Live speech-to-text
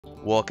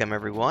Welcome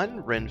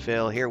everyone,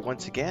 Renfail here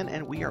once again,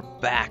 and we are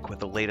back with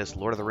the latest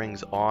Lord of the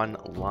Rings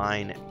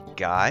online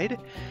guide.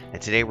 And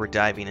today we're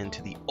diving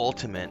into the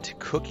ultimate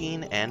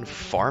cooking and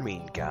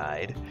farming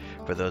guide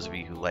for those of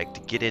you who like to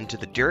get into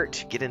the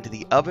dirt, get into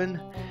the oven,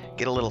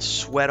 get a little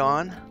sweat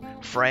on,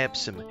 fry up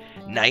some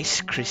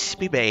nice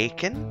crispy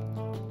bacon.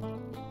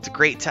 It's a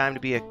great time to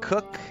be a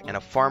cook and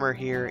a farmer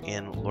here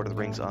in Lord of the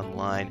Rings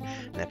Online.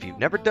 And if you've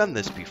never done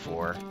this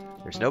before,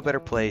 there's no better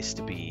place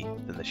to be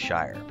than the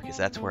Shire, because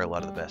that's where a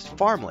lot of the best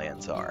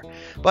farmlands are.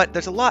 But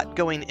there's a lot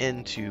going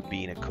into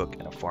being a cook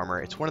and a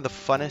farmer. It's one of the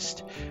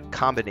funnest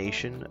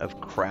combination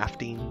of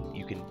crafting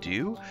you can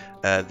do.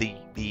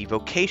 The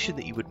vocation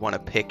that you would want to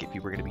pick if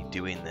you were going to be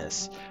doing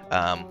this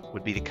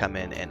would be to come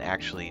in and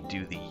actually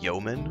do the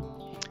Yeoman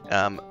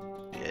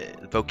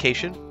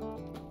vocation,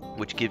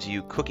 which gives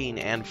you cooking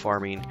and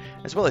farming,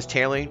 as well as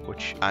tailoring,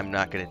 which I'm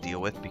not going to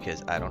deal with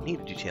because I don't need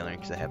to do tailoring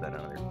because I have that on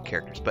other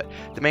characters. But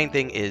the main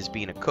thing is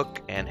being a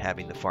cook and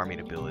having the farming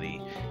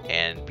ability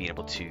and being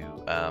able to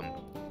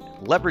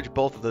leverage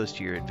both of those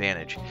to your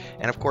advantage.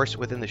 And of course,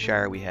 within the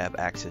Shire, we have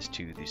access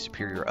to the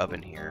superior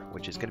oven here,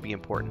 which is going to be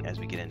important as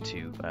we get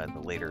into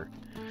the later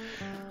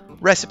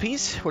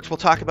recipes, which we'll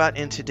talk about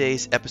in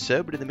today's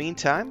episode. But in the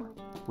meantime,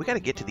 we got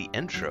to get to the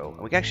intro,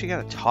 and we actually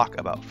got to talk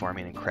about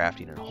farming and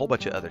crafting and a whole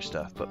bunch of other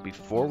stuff. But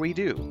before we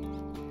do,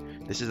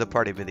 this is the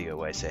part of the video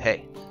where I say,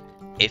 hey,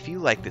 if you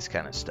like this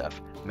kind of stuff,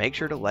 make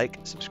sure to like,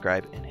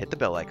 subscribe, and hit the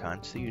bell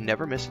icon so you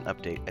never miss an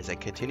update as I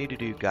continue to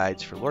do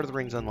guides for Lord of the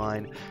Rings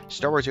Online,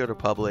 Star Wars: The Old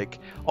Republic,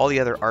 all the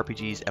other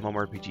RPGs,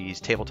 MMORPGs,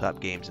 tabletop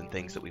games, and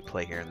things that we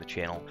play here in the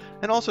channel.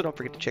 And also don't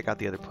forget to check out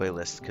the other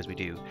playlists, because we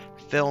do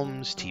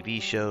films,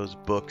 TV shows,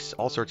 books,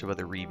 all sorts of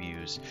other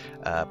reviews,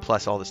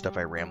 plus all the stuff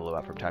I ramble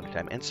about from time to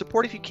time. And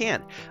support if you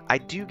can. I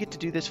do get to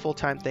do this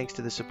full-time thanks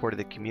to the support of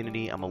the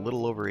community. I'm a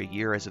little over a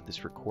year as of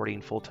this recording,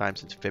 full-time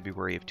since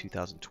February of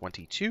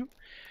 2022.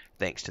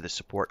 Thanks to the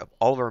support of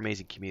all of our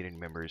amazing community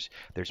members.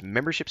 There's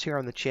memberships here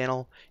on the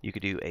channel. You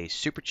could do a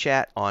super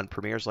chat on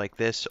premieres like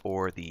this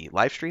or the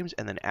live streams,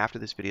 and then after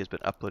this video has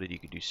been uploaded, you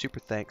could do super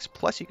thanks.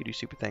 Plus, you could do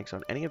super thanks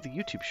on any of the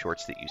YouTube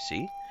shorts that you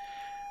see.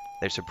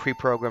 There's some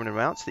pre-programmed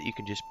amounts that you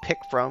can just pick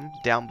from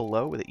down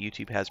below that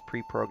YouTube has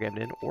pre-programmed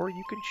in, or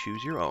you can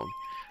choose your own.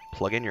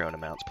 Plug in your own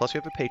amounts. Plus, we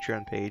have a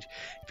Patreon page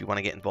if you want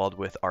to get involved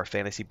with our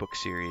fantasy book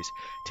series,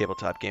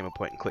 tabletop game, a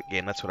point-and-click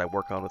game. That's what I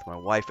work on with my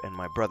wife and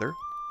my brother.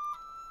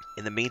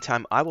 In the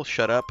meantime, I will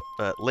shut up.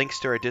 Links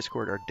to our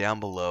Discord are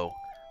down below.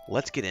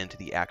 Let's get into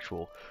the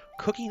actual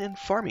cooking and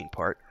farming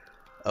part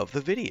of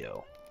the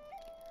video.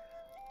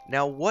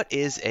 Now, what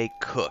is a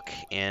cook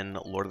in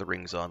Lord of the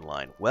Rings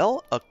Online?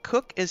 Well, a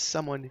cook is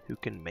someone who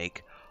can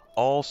make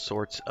all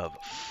sorts of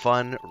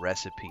fun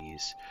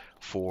recipes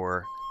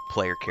for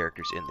player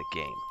characters in the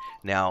game.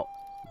 Now,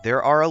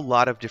 there are a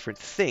lot of different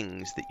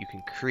things that you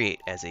can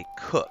create as a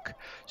cook,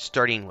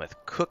 starting with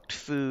cooked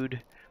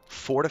food,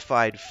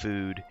 fortified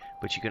food,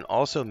 but you can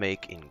also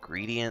make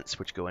ingredients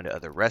which go into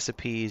other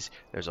recipes.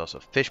 There's also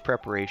fish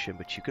preparation,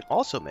 but you can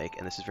also make,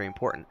 and this is very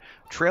important,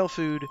 trail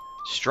food,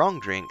 strong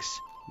drinks,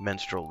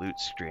 menstrual lute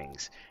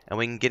strings. And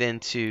we can get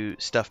into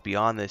stuff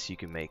beyond this. You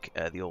can make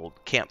the old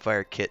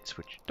campfire kits,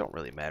 which don't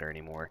really matter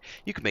anymore.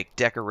 You can make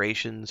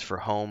decorations for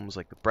homes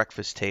like the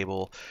breakfast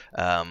table,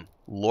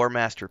 lore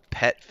master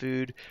pet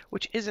food,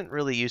 which isn't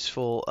really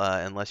useful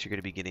unless you're going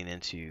to be getting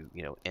into,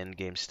 you know, end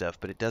game stuff,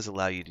 but it does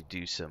allow you to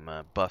do some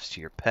buffs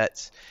to your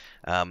pets,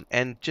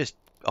 and just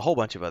a whole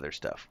bunch of other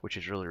stuff, which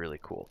is really, really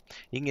cool.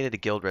 You can get into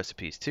guild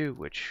recipes too,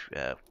 which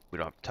we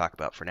don't have to talk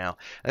about for now.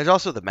 And there's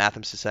also the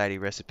Matham Society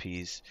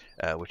recipes,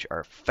 which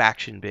are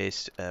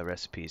faction-based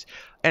recipes.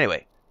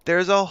 Anyway,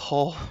 there's a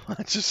whole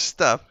bunch of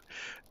stuff,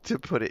 to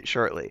put it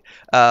shortly.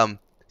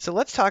 So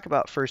let's talk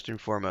about, first and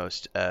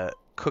foremost,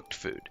 cooked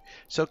food.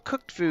 So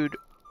cooked food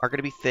are going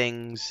to be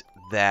things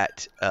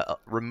that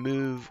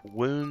remove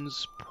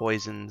wounds,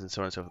 poisons, and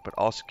so on and so forth, but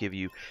also give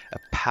you a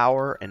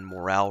power and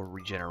morale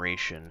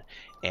regeneration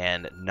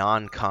and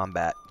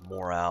non-combat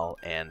morale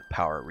and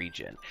power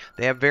regen.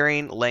 They have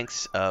varying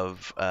lengths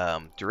of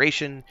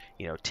duration,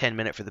 you know,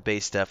 10-minute for the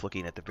base stuff,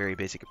 looking at the very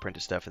basic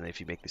apprentice stuff, and then if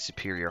you make the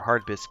superior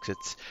hard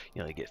biscuits,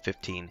 you know, you get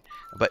 15.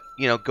 But,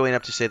 you know, going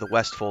up to, say, the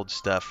Westfold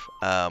stuff,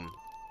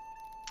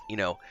 you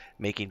know,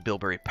 making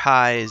bilberry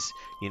pies,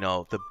 you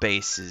know, the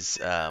base is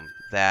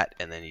that,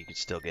 and then you can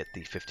still get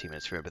the 15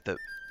 minutes for it, but the,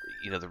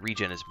 you know, the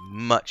regen is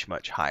much,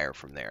 much higher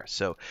from there.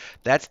 So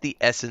that's the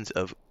essence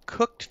of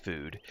cooked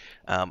food.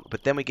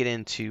 But then we get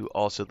into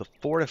also the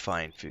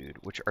fortifying food,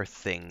 which are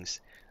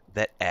things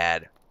that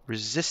add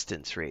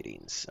resistance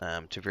ratings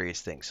to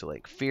various things. So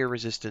like fear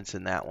resistance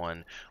in that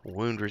one,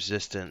 wound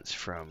resistance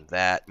from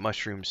that,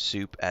 mushroom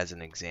soup as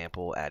an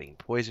example, adding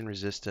poison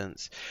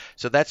resistance.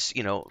 So that's,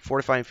 you know,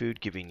 fortifying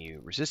food giving you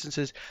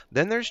resistances.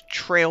 Then there's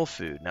trail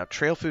food. Now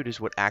trail food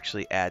is what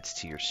actually adds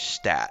to your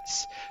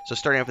stats. So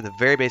starting off at the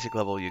very basic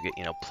level, you get,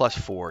 you know,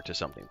 +4 to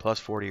something,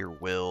 +4 to your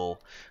will,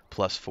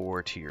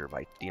 +4 to your,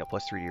 you know,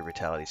 +3 to your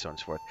vitality, so on and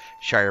so forth.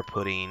 Shire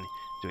pudding,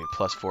 doing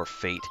 +4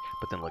 fate,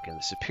 but then look in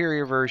the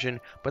superior version.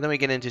 But then we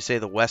get into, say,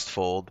 the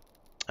Westfold,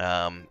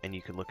 and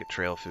you can look at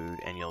trail food,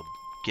 and you'll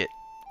get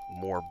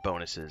more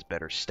bonuses,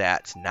 better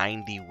stats.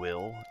 90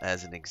 will,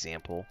 as an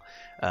example,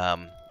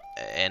 and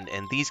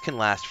these can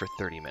last for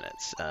 30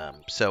 minutes.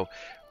 So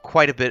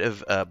quite a bit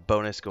of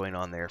bonus going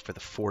on there for the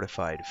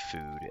fortified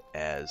food,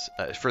 as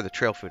for the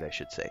trail food, I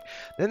should say.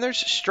 Then there's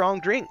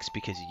strong drinks,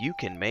 because you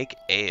can make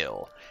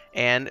ale.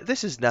 And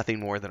this is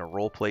nothing more than a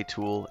roleplay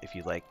tool. If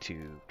you like to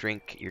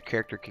drink, your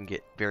character can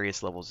get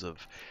various levels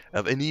of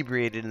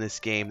inebriated in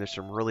this game. There's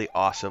some really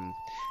awesome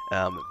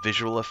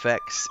visual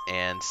effects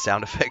and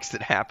sound effects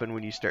that happen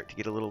when you start to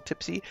get a little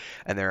tipsy.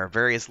 And there are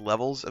various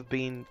levels of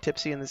being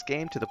tipsy in this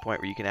game, to the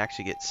point where you can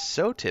actually get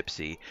so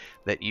tipsy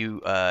that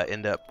you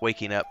end up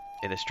waking up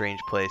in a strange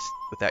place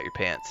without your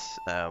pants.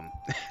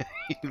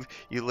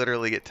 You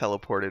literally get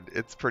teleported.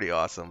 It's pretty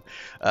awesome.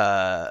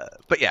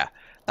 But yeah,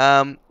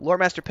 Lore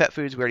Master pet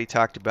foods we already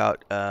talked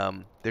about.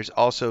 There's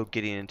also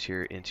getting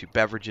into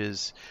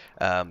beverages.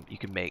 You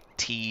can make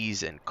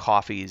teas and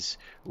coffees,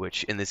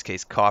 which in this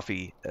case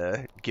coffee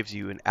gives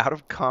you an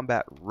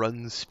out-of-combat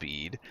run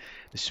speed.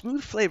 The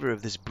smooth flavor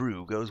of this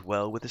brew goes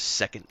well with the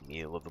second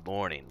meal of the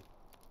morning.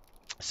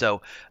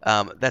 So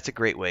that's a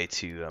great way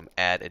to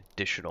add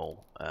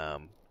additional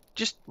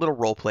just little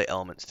roleplay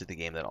elements to the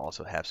game that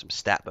also have some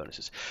stat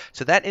bonuses.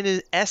 So that in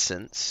an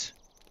essence,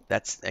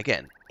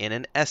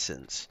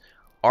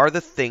 are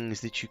the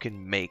things that you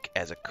can make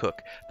as a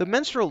cook. The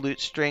menstrual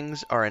loot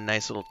strings are a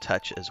nice little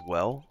touch as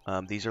well.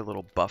 These are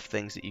little buff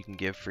things that you can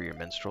give for your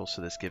menstrual.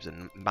 So this gives a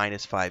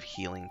 -5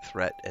 healing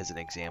threat as an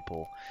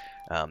example.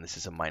 This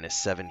is a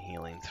 -7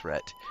 healing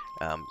threat.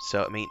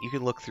 So I mean, you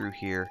can look through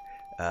here,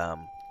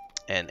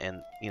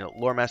 and you know,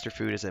 Lore Master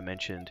food, as I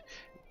mentioned.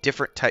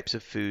 Different types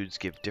of foods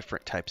give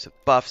different types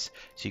of buffs,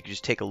 so you can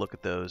just take a look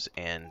at those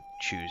and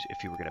choose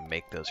if you were going to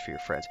make those for your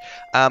friends.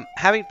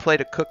 Having played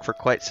a cook for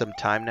quite some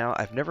time now,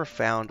 I've never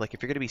found, like,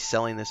 if you're going to be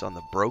selling this on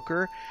the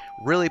broker,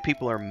 really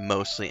people are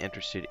mostly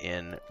interested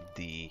in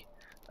the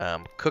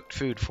cooked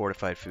food,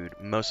 fortified food,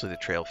 mostly the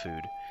trail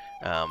food.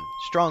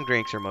 Strong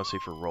drinks are mostly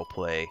for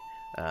roleplay,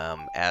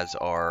 as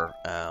are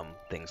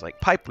things like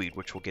pipeweed,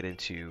 which we'll get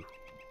into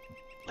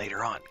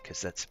later on,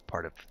 because that's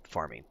part of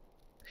farming.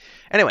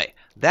 Anyway,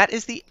 that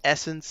is the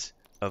essence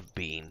of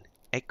being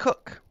a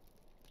cook.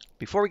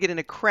 Before we get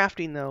into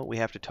crafting, though, we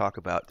have to talk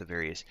about the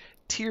various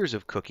tiers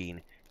of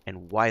cooking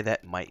and why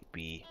that might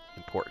be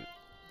important.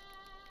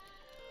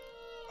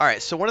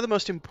 Alright, so one of the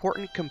most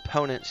important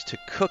components to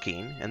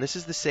cooking, and this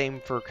is the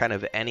same for kind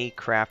of any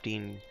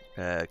crafting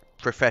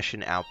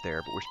profession out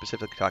there, but we're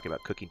specifically talking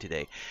about cooking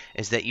today,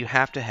 is that you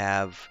have to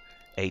have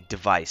a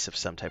device of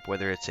some type,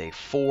 whether it's a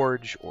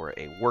forge or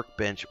a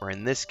workbench, or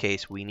in this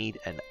case, we need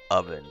an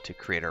oven to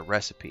create our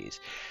recipes.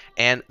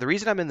 And the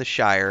reason I'm in the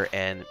Shire,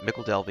 and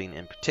Mickle Delving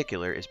in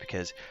particular, is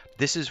because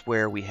this is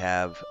where we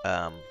have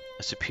a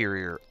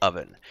superior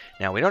oven.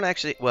 Now, we don't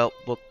actually, well,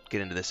 we'll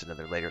get into this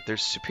another later.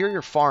 There's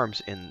superior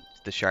farms in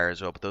the Shire as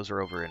well, but those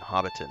are over in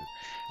Hobbiton.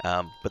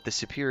 But the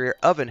superior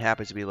oven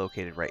happens to be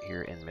located right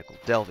here in Mickle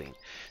Delving.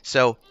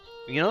 So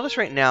you notice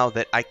right now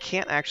that I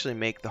can't actually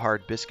make the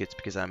hard biscuits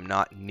because I'm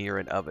not near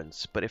an oven.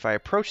 But if I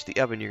approach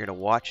the oven, you're going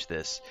to watch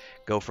this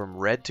go from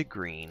red to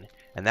green,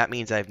 and that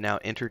means I've now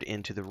entered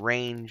into the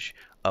range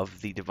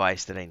of the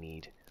device that I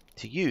need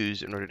to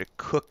use in order to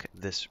cook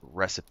this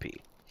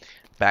recipe.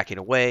 Backing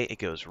away, it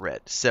goes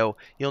red. So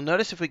you'll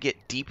notice if we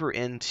get deeper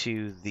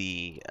into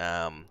the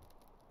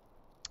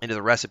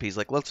recipes,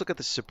 like let's look at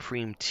the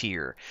supreme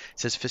tier. It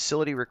says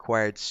facility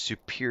required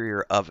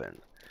superior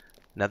oven.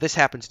 Now this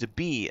happens to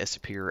be a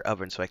superior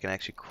oven, so I can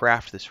actually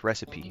craft this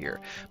recipe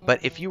here.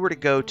 But if you were to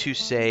go to,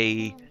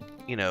 say,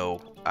 you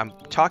know, I'm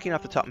talking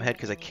off the top of my head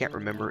because I can't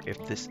remember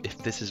if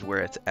this is where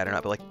it's at or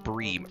not, but like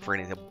Brie, for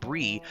example,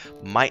 Brie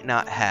might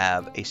not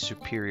have a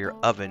superior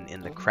oven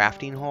in the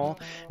crafting hall,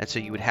 and so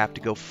you would have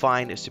to go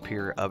find a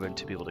superior oven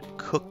to be able to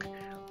cook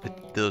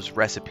those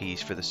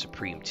recipes for the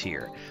supreme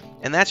tier.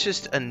 And that's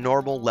just a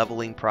normal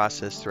leveling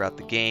process throughout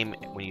the game.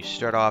 When you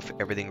start off,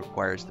 everything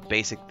requires the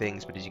basic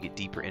things, but as you get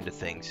deeper into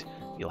things,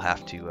 you'll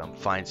have to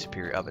find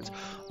superior ovens.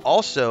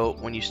 Also,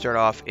 when you start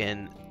off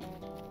in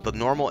the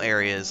normal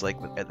areas, like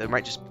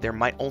there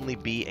might only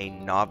be a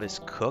novice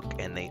cook,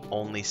 and they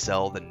only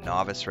sell the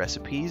novice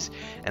recipes.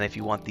 And if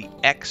you want the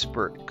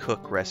expert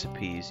cook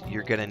recipes,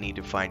 you're gonna need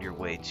to find your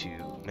way to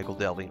Mickle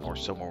Delving or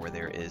somewhere where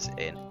there is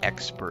an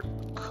expert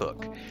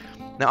cook.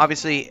 Now,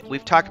 obviously,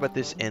 we've talked about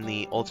this in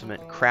the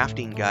Ultimate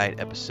Crafting Guide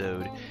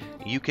episode.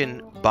 You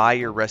can buy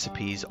your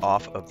recipes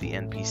off of the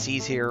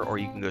NPCs here, or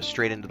you can go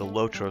straight into the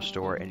LOTRO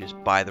store and just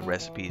buy the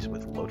recipes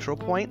with LOTRO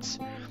points.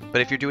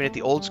 But if you're doing it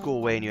the old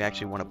school way and you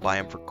actually want to buy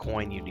them for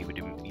coin, you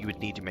would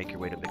need to make your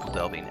way to Mickle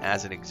Delving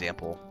as an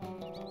example,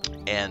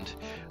 and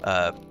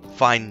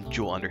find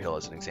Jewel Underhill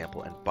as an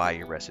example and buy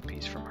your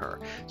recipes from her.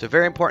 So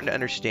very important to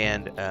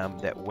understand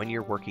that when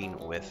you're working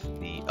with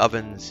the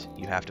ovens,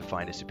 you have to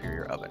find a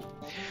superior oven.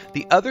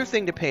 The other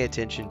thing to pay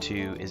attention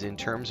to is in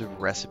terms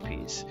of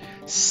recipes.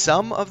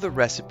 Some of the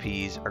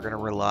recipes are going to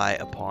rely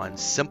upon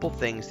simple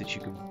things that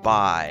you can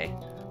buy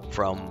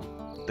from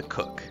the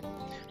cook.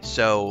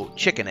 So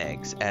chicken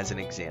eggs, as an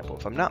example.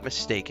 If I'm not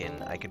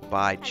mistaken, I could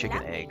buy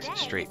chicken eggs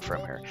straight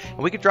from her. And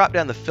we could drop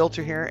down the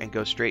filter here and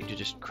go straight to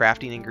just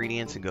crafting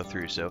ingredients and go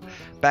through. So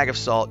bag of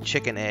salt,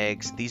 chicken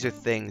eggs, these are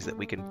things that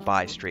we can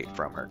buy straight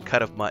from her.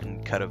 Cut of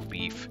mutton, cut of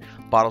beef,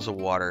 bottles of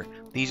water.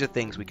 These are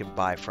things we can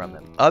buy from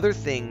them. Other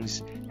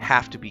things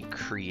have to be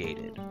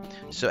created.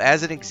 So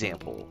as an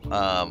example,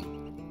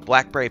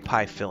 blackberry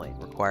pie filling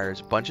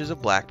requires bunches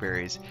of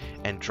blackberries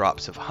and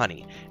drops of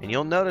honey. And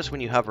you'll notice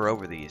when you hover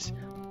over these,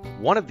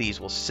 one of these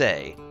will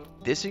say,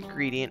 this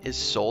ingredient is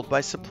sold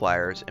by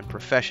suppliers and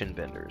profession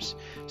vendors.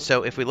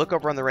 So if we look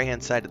over on the right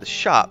hand side of the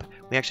shop,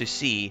 we actually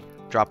see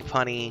drop of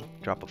honey,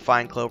 drop of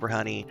fine clover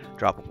honey,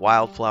 drop of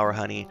wildflower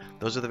honey.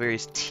 Those are the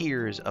various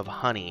tiers of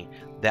honey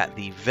that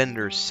the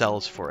vendor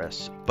sells for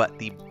us. But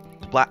the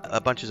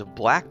bunches of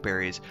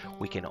blackberries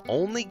we can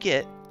only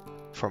get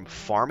from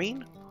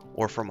farming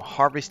or from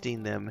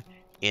harvesting them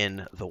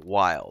in the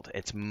wild.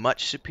 It's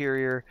much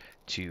superior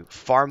to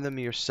farm them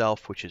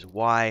yourself, which is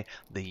why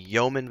the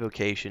Yeoman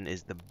vocation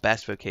is the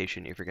best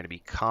vocation if you're going to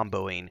be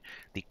comboing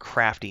the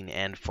crafting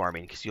and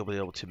farming, because you'll be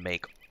able to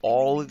make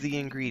all of the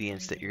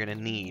ingredients that you're going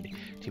to need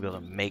to be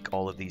able to make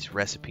all of these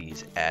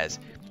recipes as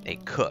a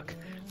cook.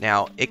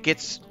 Now, it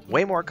gets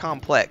way more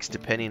complex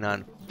depending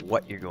on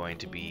what you're going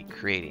to be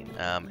creating,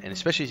 and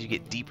especially as you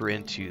get deeper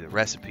into the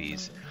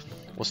recipes,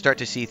 we'll start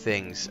to see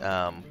things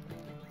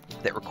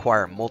that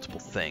require multiple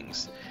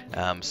things.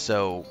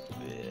 So,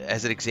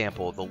 as an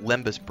example, the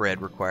lembas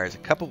bread requires a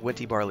cup of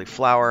winty barley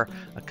flour,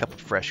 a cup of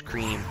fresh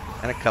cream,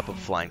 and a cup of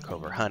fine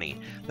clover honey.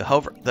 The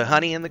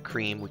honey and the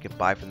cream we can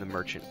buy from the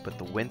merchant, but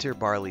the winter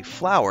barley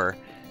flour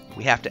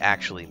we have to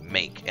actually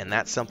make, and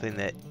that's something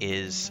that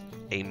is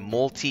a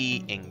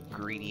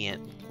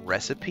multi-ingredient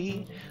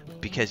recipe,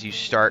 because you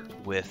start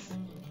with,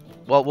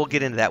 well, we'll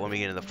get into that when we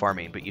get into the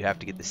farming, but you have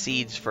to get the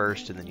seeds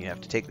first, and then you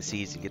have to take the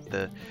seeds and get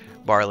the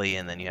barley,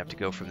 and then you have to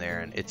go from there,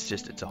 and it's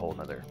a whole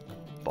nother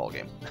ball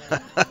game.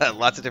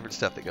 Lots of different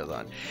stuff that goes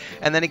on.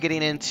 And then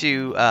getting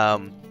into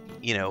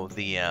you know,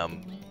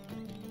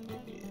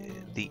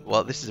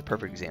 well, this is a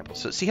perfect example.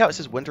 So see how it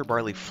says winter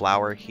barley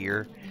flour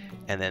here,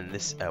 and then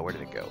this, where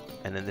did it go?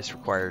 And then this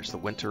requires the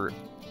winter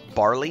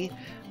barley.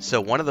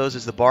 So one of those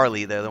is the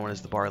barley, the other one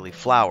is the barley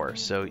flour.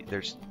 So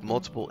there's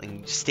multiple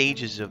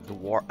stages of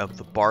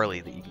the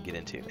barley that you can get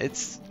into.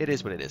 It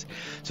is what it is.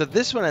 So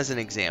this one, as an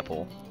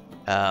example,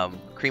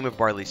 cream of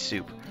barley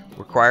soup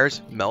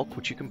requires milk,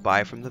 which you can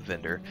buy from the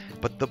vendor,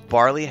 but the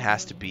barley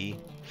has to be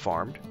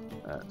farmed,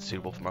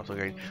 suitable for muscle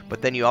grading.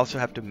 But then you also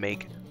have to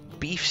make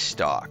beef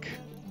stock,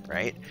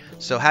 right?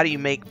 So how do you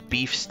make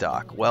beef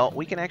stock? Well,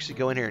 we can actually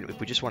go in here, and if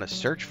we just want to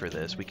search for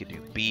this, we could do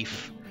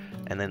beef,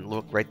 and then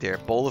look right there,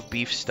 bowl of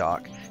beef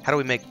stock. How do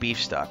we make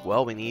beef stock?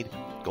 Well, we need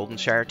golden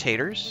Shire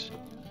taters,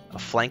 a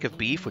flank of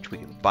beef, which we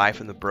can buy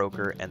from the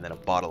broker, and then a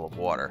bottle of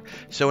water.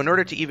 So in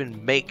order to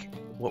even make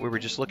what we were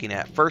just looking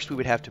at, first we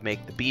would have to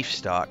make the beef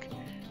stock,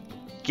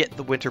 get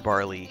the winter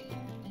barley,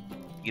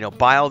 you know,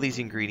 buy all these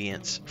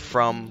ingredients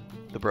from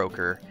the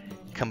broker,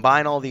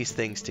 combine all these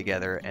things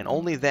together, and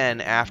only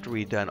then, after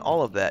we've done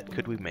all of that,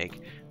 could we make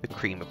the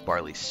cream of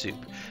barley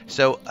soup.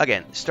 So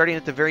again, starting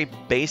at the very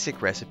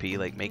basic recipe,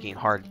 like making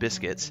hard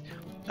biscuits,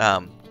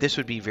 this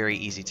would be very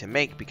easy to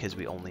make because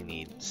we only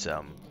need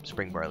some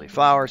spring barley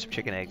flour, some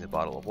chicken eggs, a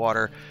bottle of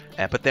water.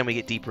 But then we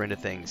get deeper into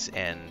things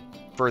and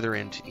further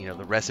into, you know,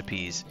 the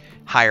recipes,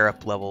 higher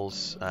up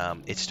levels,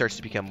 it starts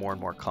to become more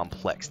and more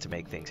complex to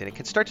make things, and it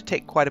can start to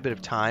take quite a bit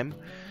of time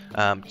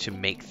to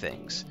make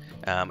things.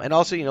 And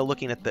also, you know,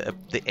 looking at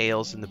the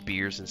ales and the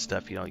beers and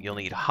stuff, you know, you'll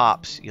need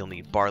hops, you'll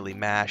need barley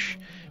mash,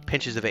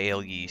 pinches of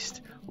ale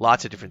yeast,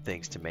 lots of different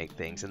things to make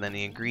things. And then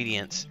the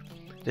ingredients,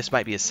 this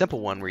might be a simple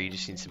one where you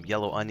just need some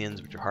yellow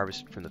onions, which are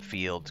harvested from the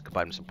field,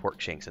 combined with some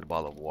pork shanks and a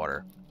bottle of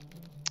water.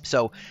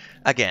 So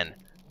again,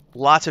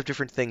 lots of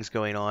different things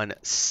going on.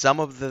 Some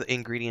of the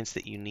ingredients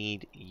that you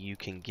need you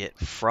can get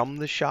from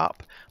the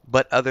shop,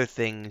 but other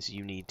things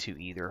you need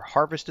to either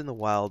harvest in the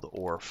wild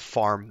or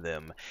farm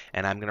them.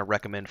 And I'm going to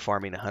recommend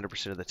farming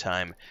 100% of the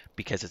time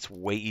because it's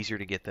way easier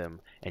to get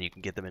them, and you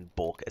can get them in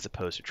bulk as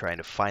opposed to trying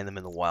to find them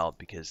in the wild,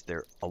 because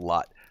they're a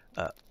lot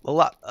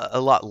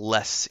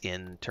less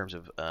in terms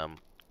of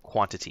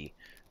quantity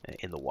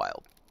in the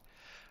wild.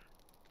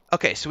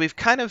 Okay, so we've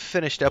kind of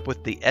finished up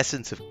with the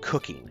essence of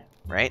cooking,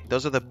 right?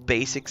 Those are the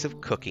basics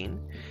of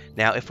cooking.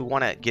 Now, if we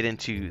want to get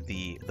into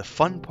the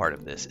fun part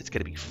of this, it's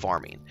going to be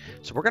farming.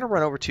 So we're going to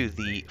run over to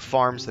the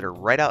farms that are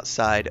right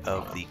outside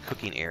of the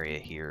cooking area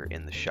here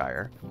in the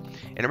Shire.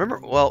 And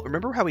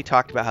remember how we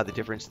talked about how the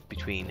difference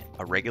between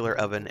a regular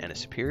oven and a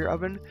superior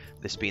oven,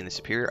 this being the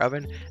superior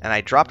oven, and I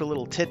dropped a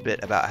little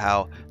tidbit about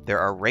how there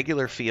are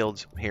regular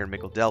fields here in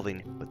Mickle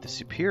Delving, but the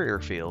superior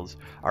fields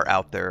are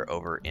out there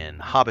over in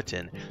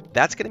Hobbiton.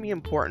 That's going to be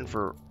important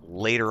for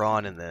later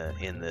on in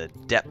the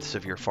depths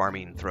of your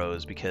farming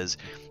throws, because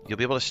you'll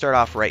be able to start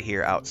off right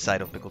here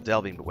outside of Mickle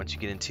Delving, but once you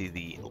get into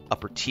the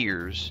upper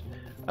tiers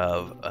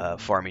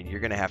of farming, you're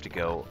going to have to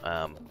go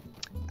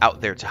out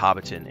there to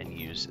Hobbiton and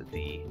use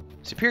the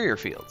superior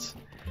fields.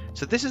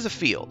 So this is a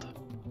field.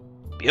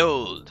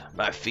 Behold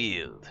my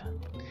field.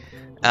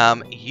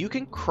 You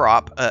can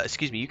crop,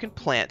 you can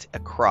plant a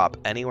crop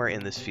anywhere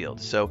in this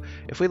field. So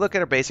if we look at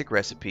our basic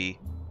recipe,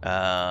 which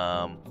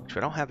I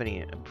don't have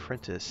any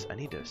apprentice, I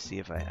need to see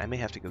if I may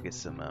have to go get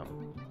some,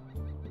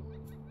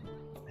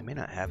 I may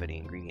not have any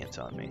ingredients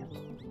on me.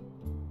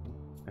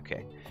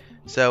 Okay,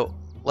 so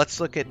let's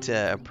look at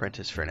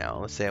apprentice for now.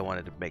 Let's say I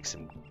wanted to make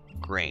some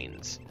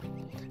grains.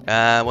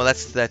 Well,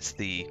 that's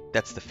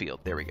the field.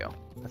 There we go.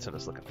 That's what I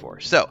was looking for.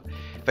 So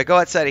if I go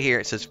outside of here,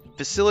 it says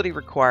facility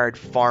required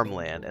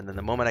farmland, and then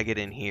the moment I get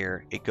in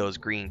here, it goes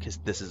green because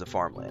this is a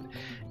farmland.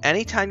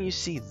 Anytime you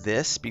see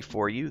this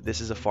before you,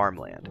 this is a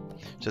farmland.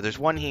 So there's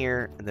one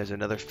here, and there's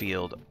another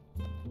field.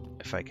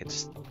 If I can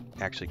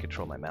actually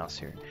control my mouse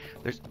here,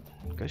 there's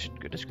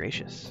goodness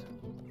gracious,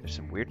 there's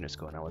some weirdness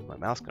going on with my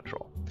mouse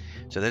control.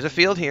 So there's a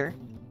field here.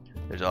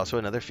 There's also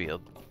another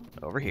field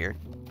over here,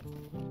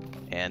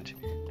 and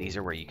these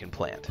are where you can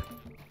plant.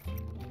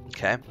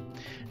 Okay,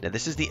 now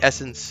this is the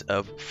essence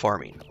of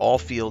farming. All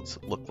fields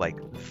look like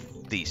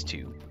these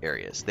two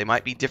areas. They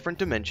might be different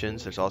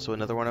dimensions. There's also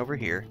another one over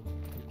here,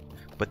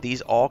 but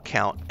these all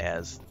count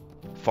as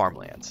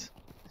farmlands.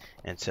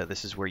 And so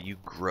this is where you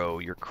grow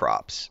your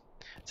crops.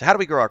 So how do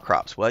we grow our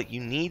crops? Well, you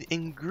need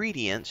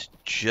ingredients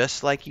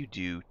just like you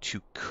do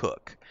to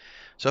cook.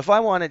 So if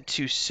I wanted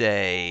to,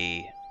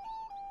 say,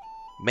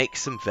 make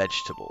some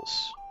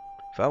vegetables,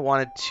 if I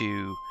wanted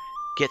to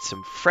get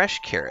some fresh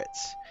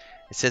carrots,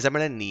 it says I'm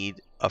going to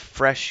need a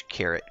fresh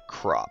carrot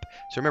crop.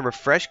 So remember,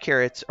 fresh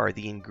carrots are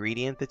the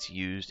ingredient that's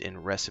used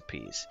in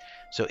recipes.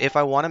 So if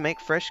I want to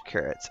make fresh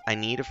carrots, I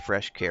need a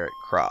fresh carrot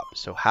crop.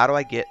 So how do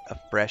I get a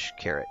fresh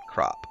carrot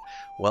crop?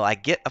 Well, I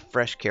get a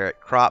fresh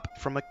carrot crop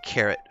from a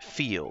carrot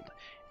field.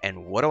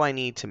 And what do I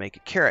need to make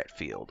a carrot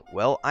field?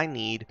 Well, I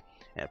need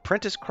an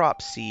apprentice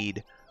crop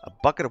seed, a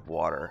bucket of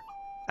water,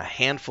 a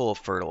handful of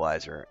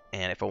fertilizer,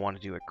 and if I want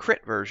to do a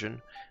crit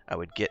version, I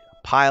would get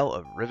a pile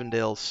of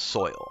Rivendell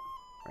soil.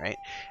 Right?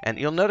 And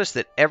you'll notice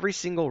that every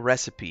single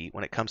recipe,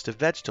 when it comes to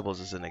vegetables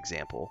as an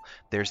example,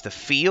 there's the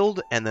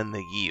field and then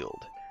the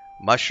yield.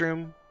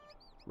 Mushroom,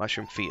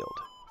 mushroom field.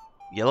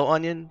 Yellow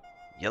onion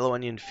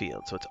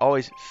field. So it's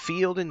always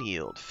field and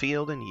yield,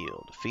 field and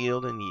yield,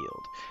 field and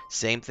yield.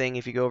 Same thing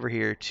if you go over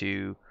here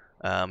to,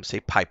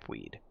 say,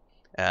 pipeweed,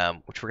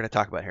 which we're going to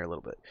talk about here a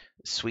little bit.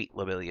 Sweet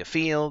lobelia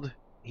field,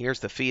 here's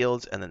the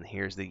fields, and then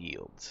here's the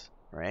yields,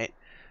 right?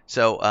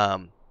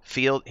 So,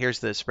 field, here's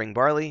the spring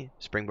barley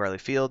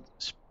field,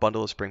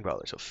 bundle of spring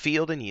barley. So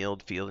field and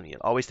yield, field and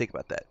yield. Always think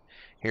about that.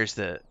 Here's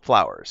the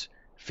flowers,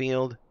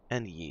 field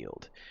and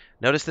yield.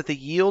 Notice that the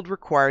yield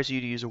requires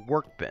you to use a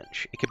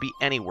workbench. It could be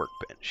any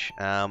workbench.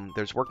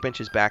 There's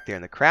workbenches back there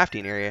in the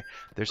crafting area.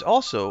 There's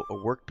also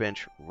a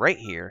workbench right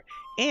here,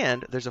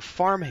 and there's a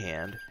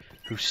farmhand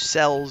who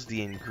sells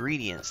the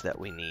ingredients that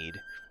we need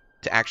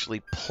to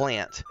actually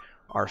plant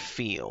our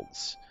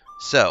fields.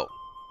 So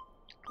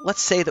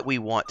let's say that we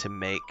want to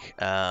make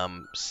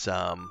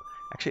some...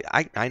 Actually,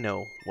 I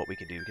know what we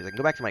can do, because I can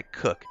go back to my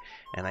cook,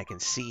 and I can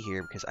see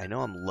here, because I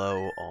know I'm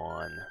low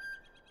on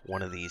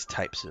one of these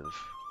types of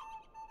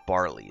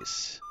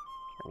barleys.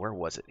 Where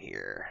was it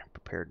here?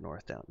 Prepared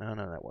north down. No,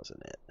 that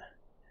wasn't it.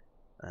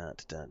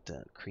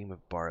 Cream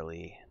of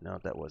barley. No,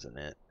 that wasn't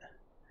it.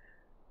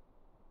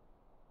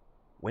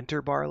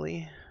 Winter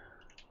barley?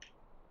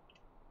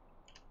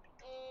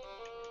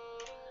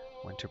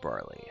 Winter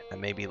barley. I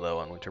may be low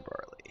on winter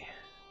barley.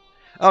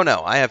 Oh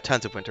no, I have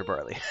tons of winter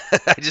barley.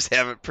 I just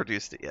haven't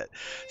produced it yet.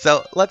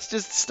 So let's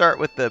just start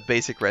with the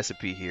basic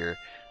recipe here,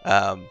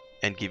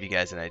 and give you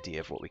guys an idea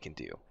of what we can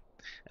do.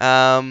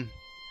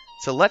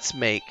 So let's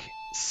make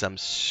some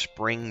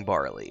spring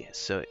barley.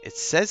 So it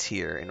says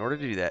here, in order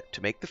to do that,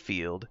 to make the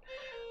field,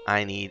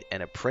 I need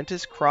an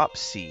apprentice crop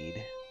seed,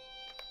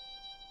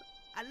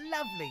 a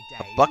lovely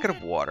day, a bucket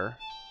of water,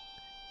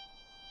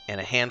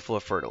 and a handful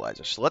of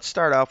fertilizer. So let's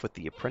start off with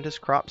the apprentice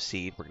crop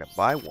seed. We're going to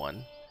buy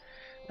one.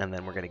 And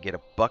then we're going to get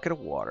a bucket of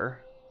water,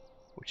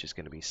 which is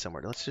going to be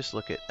somewhere. Let's just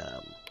look at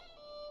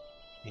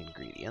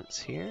ingredients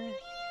here.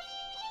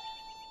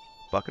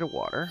 Bucket of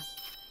water.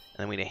 And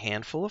then we need a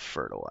handful of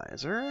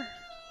fertilizer.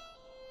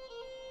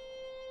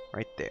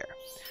 Right there.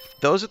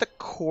 Those are the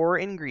core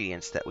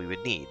ingredients that we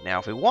would need. Now,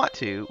 if we want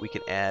to, we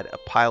can add a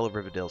pile of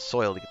Rivendell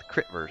soil to get the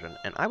crit version.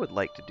 And I would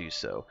like to do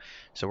so.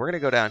 So we're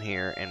going to go down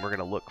here and we're going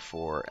to look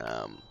for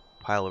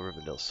pile of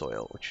Rivendell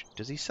soil. Which,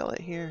 does he sell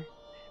it here?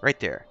 Right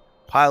there.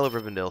 Pile of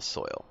Rivendell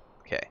soil.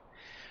 Okay.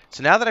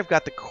 So now that I've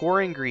got the core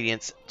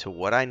ingredients to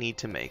what I need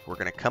to make, we're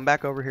going to come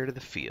back over here to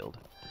the field.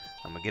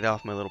 I'm going to get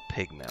off my little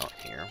pig mount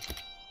here.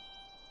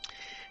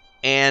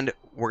 And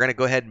we're going to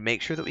go ahead and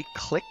make sure that we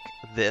click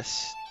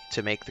this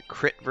to make the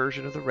crit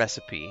version of the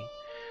recipe.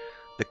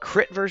 The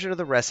crit version of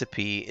the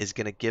recipe is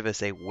going to give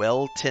us a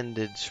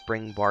well-tended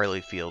spring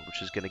barley field,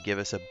 which is going to give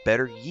us a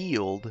better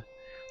yield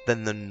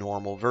than the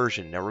normal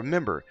version. Now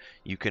remember,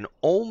 you can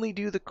only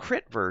do the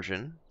crit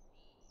version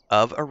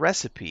of a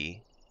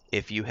recipe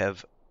if you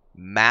have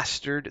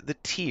mastered the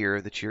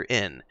tier that you're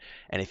in.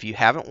 And if you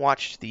haven't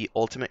watched the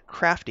Ultimate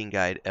Crafting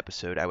Guide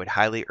episode, I would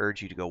highly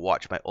urge you to go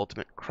watch my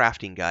Ultimate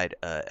Crafting Guide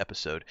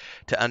episode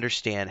to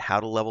understand how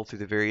to level through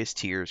the various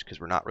tiers, because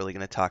we're not really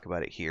going to talk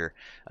about it here.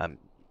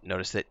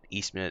 Notice that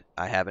Eastman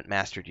I haven't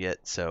mastered yet,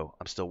 so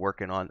I'm still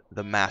working on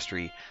the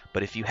mastery.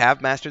 But if you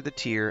have mastered the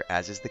tier,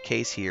 as is the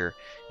case here,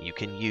 you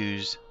can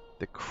use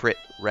the crit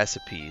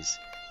recipes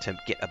to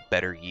get a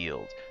better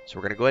yield. So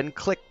we're going to go ahead and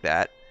click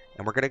that,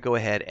 and we're going to go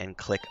ahead and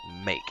click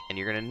make. And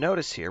you're going to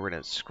notice here, we're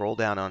going to scroll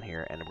down on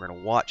here, and we're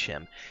going to watch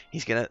him.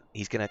 He's going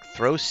to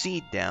throw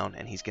seed down,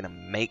 and he's going to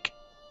make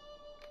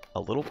a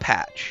little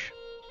patch.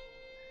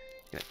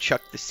 He's going to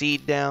chuck the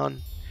seed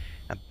down.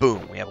 And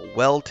boom, we have a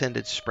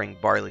well-tended spring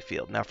barley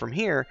field. Now from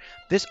here,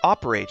 this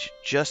operates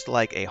just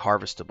like a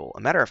harvestable.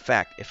 A matter of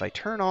fact, if I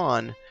turn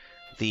on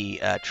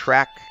the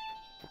track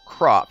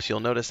crops, you'll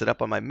notice that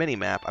up on my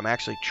mini-map, I'm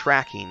actually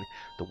tracking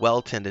the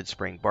well-tended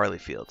spring barley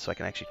field. So I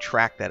can actually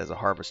track that as a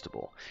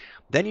harvestable.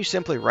 Then you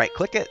simply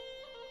right-click it,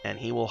 and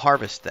he will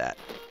harvest that.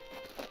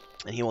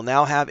 And he will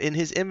now have in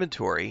his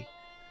inventory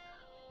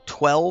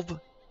 12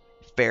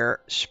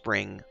 fair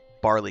spring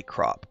barley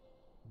crop.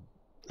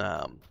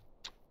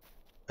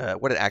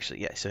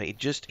 So he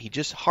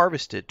just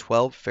harvested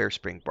 12 fair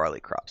spring barley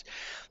crops.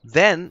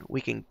 Then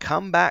we can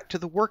come back to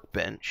the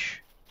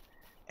workbench,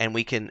 and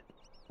we can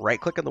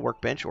right-click on the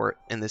workbench, or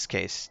in this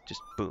case,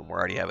 just boom, we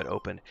already have it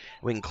open.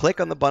 We can click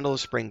on the bundle of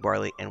spring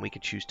barley, and we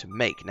can choose to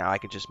make. Now I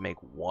could just make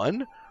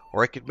one,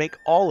 or I could make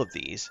all of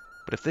these.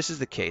 But if this is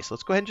the case,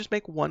 let's go ahead and just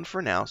make one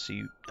for now, so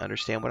you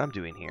understand what I'm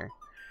doing here.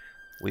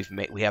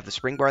 We have the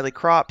spring barley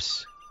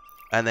crops,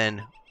 and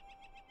then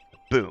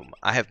boom,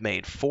 I have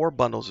made 4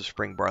 bundles of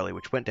spring barley,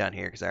 which went down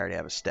here because I already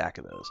have a stack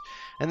of those.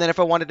 And then if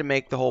I wanted to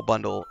make the whole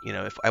bundle,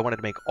 if I wanted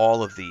to make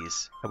all of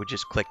these, I would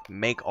just click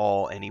make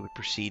all, and he would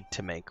proceed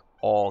to make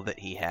all that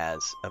he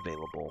has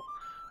available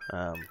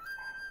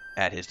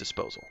at his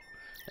disposal.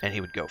 And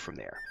he would go from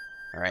there.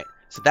 All right,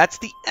 so that's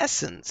the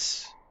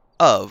essence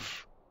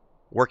of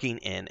working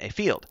in a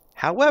field.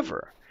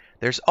 However,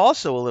 there's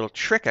also a little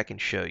trick I can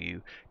show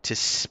you to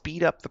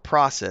speed up the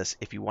process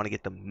if you want to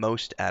get the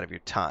most out of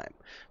your time.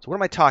 So what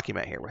am I talking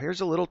about here? Well,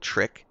 here's a little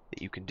trick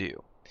that you can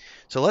do.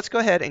 So let's go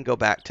ahead and go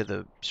back to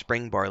the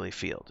spring barley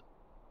field.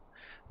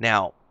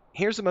 Now,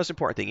 here's the most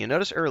important thing. You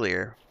notice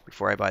earlier,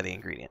 before I buy the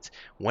ingredients,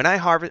 when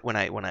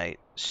I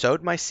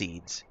sowed my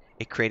seeds,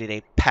 it created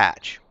a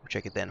patch, which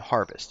I could then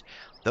harvest.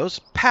 Those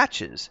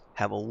patches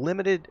have a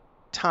limited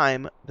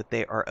time that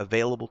they are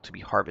available to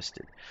be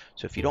harvested.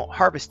 So if you don't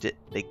harvest it,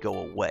 they go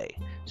away.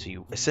 So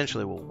you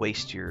essentially will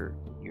waste your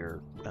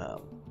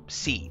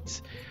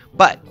seeds.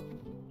 But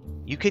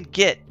you can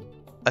get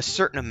a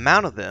certain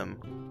amount of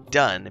them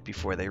done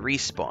before they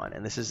respawn,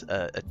 and this is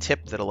a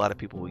tip that a lot of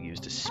people will use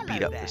to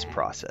speed up this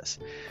process.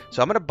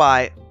 So I'm going to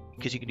buy,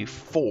 because you can do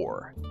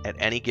 4 at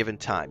any given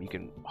time. You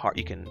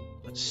can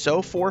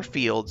sow 4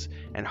 fields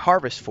and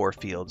harvest 4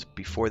 fields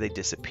before they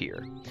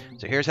disappear.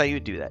 So here's how you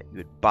would do that. You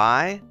would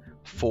buy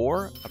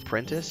 4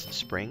 apprentice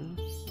spring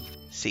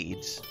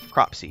seeds,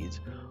 crop seeds,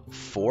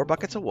 4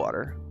 buckets of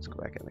water. Let's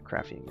go back in the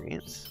crafting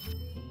ingredients.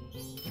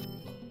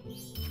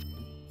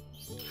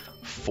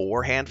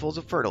 4 handfuls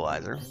of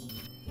fertilizer.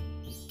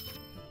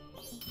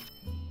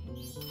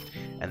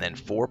 And then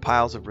 4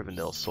 piles of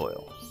Rivendell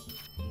soil.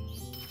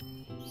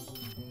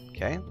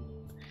 Okay.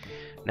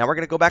 Now we're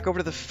going to go back over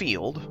to the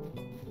field.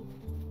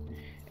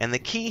 And the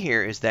key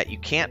here is that you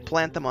can't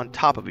plant them on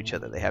top of each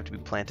other. They have to be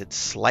planted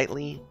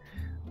slightly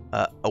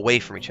away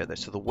from each other.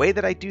 So the way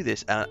that I do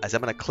this is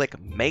I'm going to click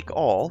make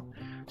all,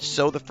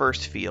 sow the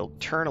first field,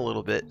 turn a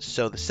little bit,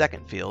 sow the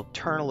second field,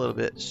 turn a little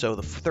bit, sow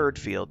the third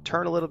field,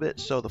 turn a little bit,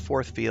 sow the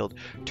fourth field,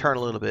 turn a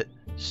little bit,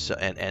 so,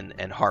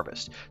 and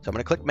harvest. So I'm going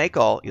to click make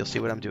all. You'll see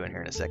what I'm doing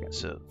here in a second.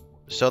 So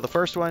sow the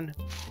first one,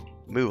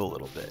 move a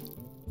little bit.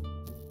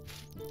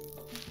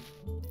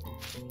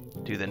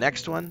 Do the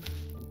next one,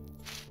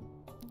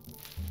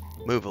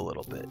 move a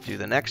little bit. Do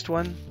the next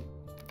one,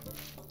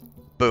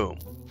 boom.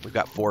 We've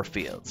got 4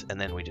 fields,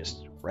 and then we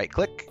just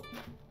right-click,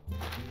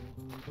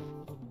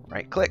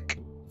 right-click,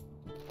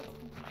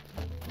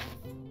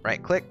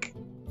 right-click,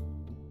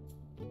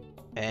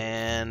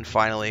 and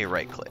finally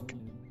right-click.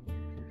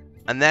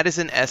 And that is,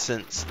 in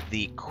essence,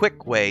 the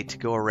quick way to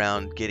go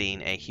around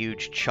getting a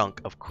huge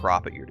chunk of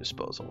crop at your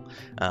disposal,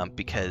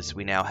 because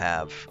we now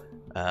have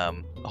a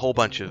whole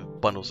bunch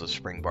of bundles of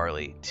spring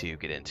barley to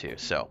get into.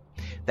 So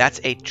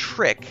that's a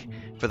trick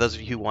for those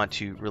of you who want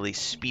to really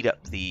speed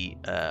up the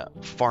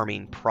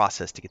farming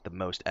process to get the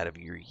most out of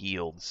your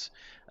yields.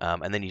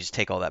 And then you just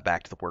take all that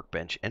back to the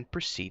workbench and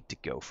proceed to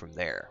go from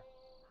there.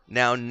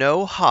 Now,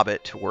 no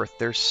hobbit worth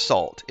their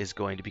salt is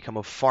going to become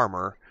a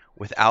farmer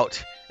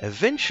without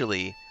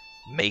eventually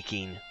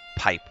making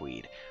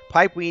pipeweed.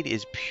 Pipeweed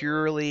is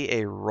purely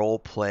a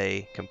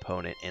role-play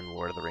component in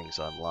Lord of the Rings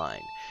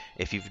Online.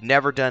 If you've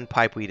never done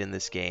pipeweed in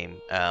this game,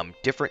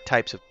 different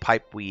types of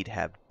pipeweed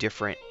have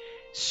different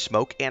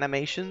smoke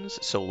animations.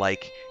 So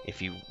like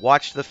if you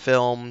watch the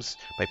films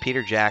by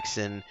Peter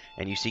Jackson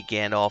and you see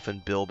Gandalf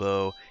and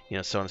Bilbo, you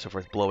know, so on and so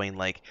forth, blowing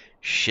like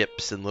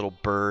ships and little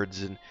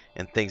birds and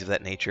things of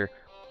that nature.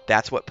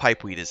 That's what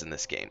pipeweed is in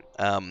this game.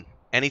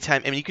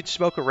 Anytime, I mean, you could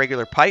smoke a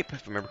regular pipe.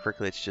 If I remember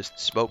correctly, it's just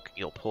smoke.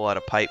 You'll pull out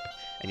a pipe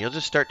and you'll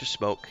just start to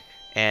smoke,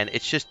 and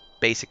it's just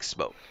basic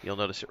smoke. You'll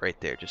notice it right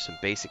there, just some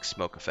basic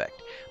smoke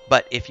effect.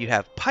 But if you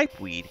have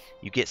pipeweed,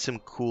 you get some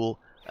cool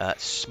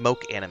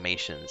smoke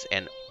animations,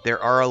 and there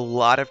are a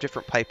lot of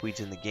different pipeweeds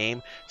in the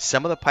game.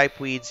 Some of the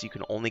pipeweeds you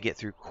can only get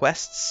through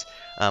quests.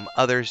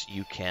 Others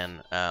you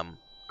can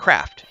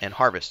craft and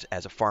harvest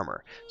as a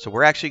farmer. So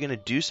we're actually going to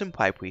do some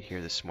pipeweed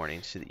here this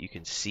morning so that you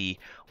can see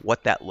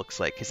what that looks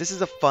like, because this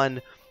is a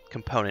fun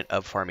component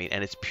of farming,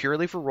 and it's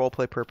purely for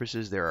roleplay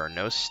purposes. There are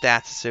no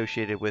stats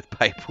associated with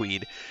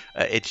pipeweed.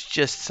 It's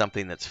just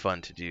something that's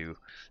fun to do.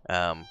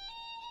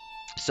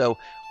 So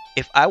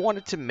if I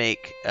wanted to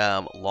make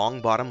long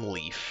bottom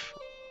leaf,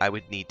 I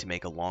would need to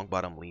make a long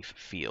bottom leaf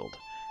field,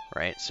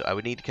 right? So I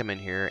would need to come in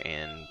here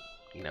and,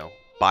 you know,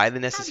 buy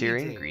the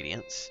necessary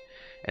ingredients.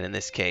 And in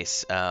this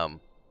case,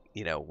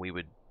 you know, we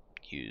would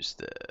use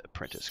the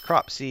apprentice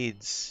crop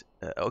seeds.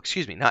 Oh,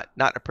 excuse me, not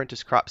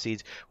apprentice crop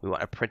seeds. We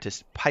want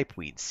apprentice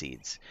pipeweed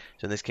seeds.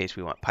 So in this case,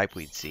 we want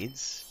pipeweed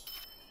seeds.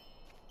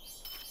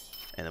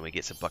 And then we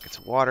get some buckets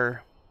of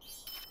water.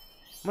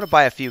 I'm going to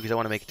buy a few because I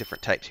want to make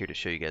different types here to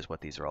show you guys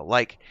what these are all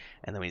like.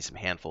 And then we need some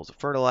handfuls of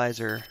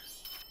fertilizer.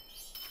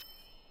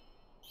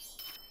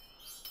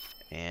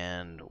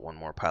 And one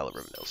more pile of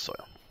Rivendell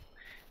soil.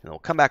 And we'll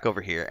come back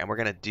over here, and we're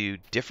going to do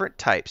different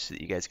types so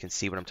that you guys can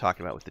see what I'm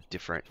talking about with the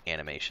different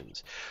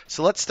animations.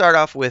 So let's start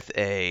off with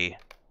a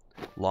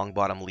long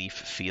bottom leaf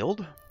field.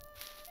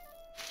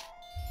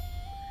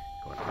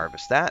 Go and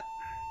harvest that.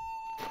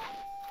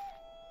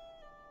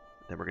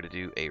 Then we're going to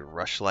do a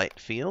rushlight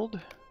field.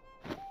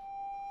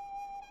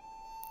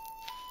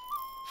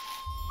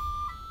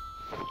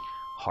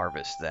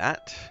 Harvest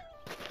that.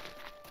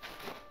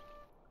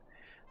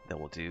 Then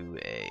we'll do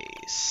a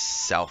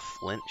south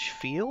lynch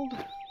field.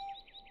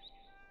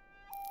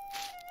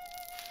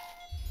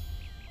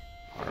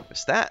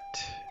 Harvest that.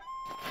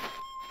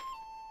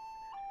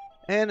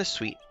 And a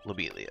sweet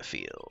lobelia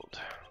field.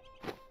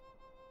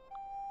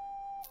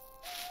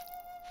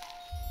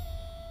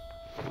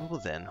 We will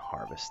then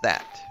harvest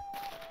that.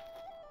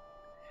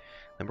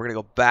 Then we're going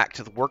to go back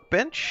to the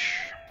workbench,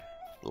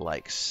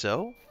 like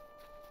so.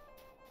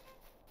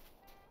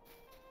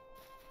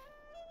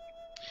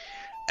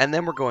 And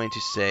then we're going to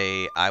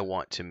say, I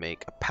want to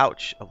make a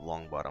pouch of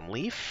long bottom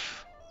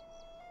leaf.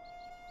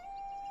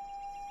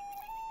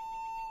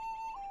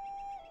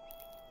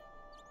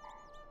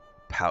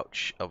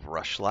 Pouch of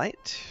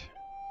rushlight.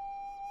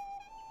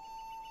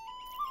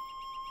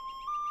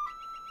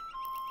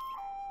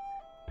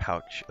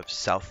 Pouch of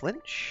south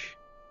lynch.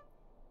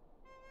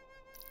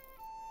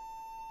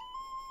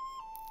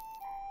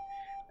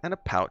 And a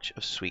pouch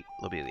of sweet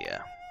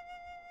lobelia.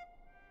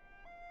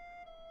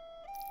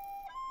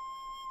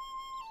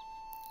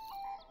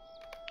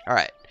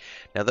 Alright,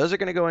 now those are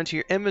going to go into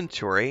your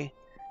inventory,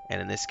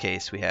 and in this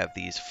case we have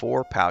these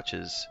 4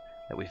 pouches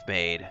that we've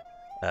made,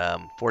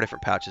 4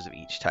 different pouches of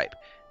each type.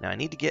 Now I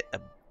need to get a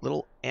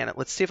little,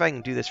 let's see if I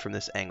can do this from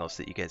this angle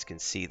so that you guys can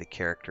see the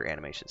character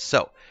animations.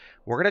 So,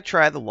 we're going to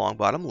try the long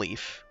bottom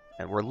leaf,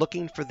 and we're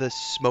looking for the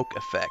smoke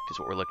effect is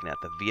what we're looking at,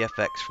 the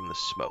VFX from the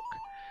smoke.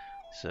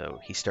 So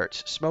he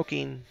starts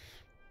smoking,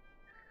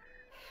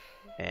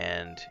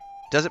 and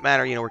it doesn't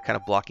matter, you know, we're kind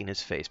of blocking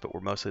his face, but we're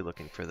mostly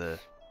looking for the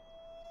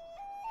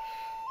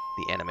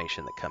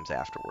animation that comes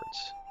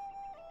afterwards.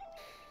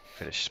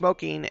 Finish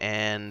smoking,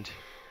 and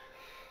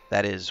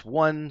that is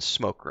 1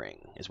 smoke ring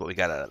is what we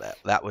got out of that.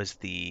 That was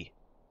the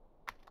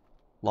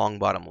long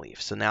bottom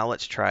leaf. So now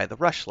let's try the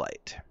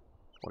rushlight.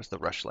 What does the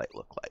rushlight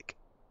look like?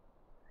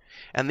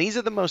 And these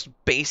are the most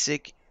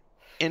basic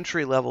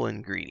entry-level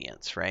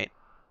ingredients, right?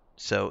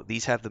 So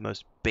these have the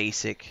most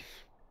basic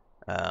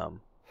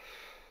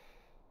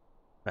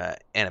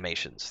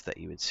animations that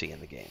you would see in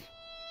the game.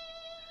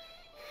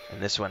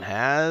 And this one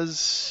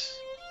has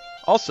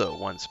also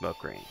 1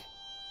 smoke ring.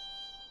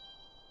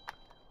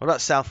 What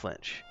about south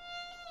lynch?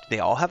 Do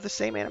they all have the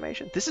same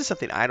animation? This is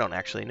something I don't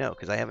actually know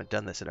because I haven't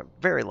done this in a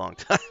very long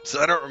time.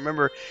 So I don't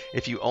remember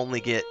if you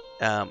only get...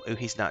 oh,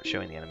 he's not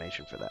showing the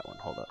animation for that one.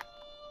 Hold up.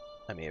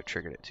 I may have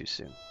triggered it too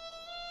soon.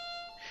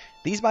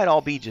 These might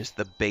all be just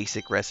the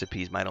basic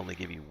recipes, might only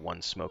give you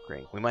 1 smoke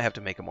ring. We might have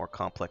to make a more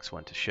complex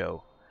one to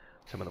show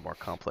some of the more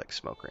complex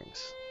smoke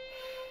rings.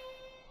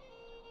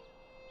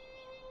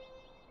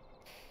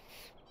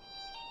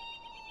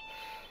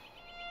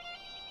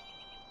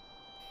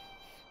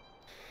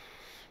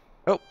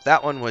 Oh,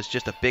 that one was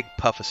just a big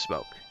puff of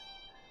smoke.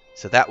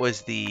 So that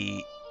was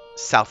the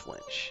south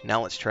lynch.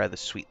 Now let's try the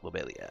sweet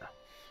lobelia.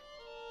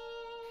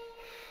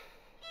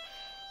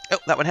 Oh,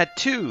 that one had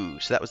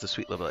 2. So that was the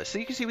sweet lobelia. So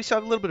you can see we saw a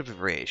little bit of a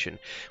variation.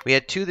 We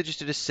had 2 that just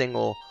did a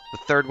single. The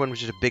third one was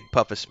just a big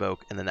puff of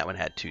smoke. And then that one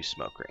had 2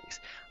 smoke rings.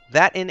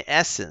 That, in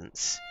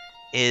essence,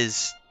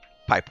 is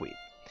pipeweed.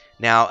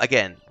 Now,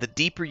 again, the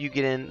deeper you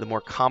get in, the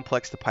more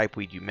complex the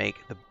pipeweed you make,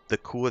 the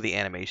cooler the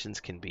animations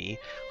can be.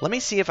 Let me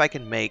see if I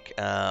can make.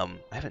 I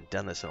haven't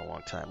done this in a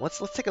long time. Let's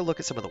take a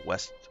look at some of the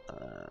west.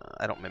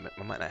 I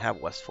might not have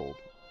Westfold.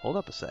 Hold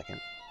up a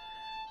second.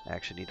 I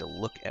actually need to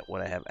look at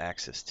what I have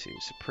access to.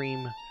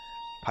 Supreme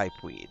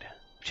pipeweed,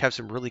 which have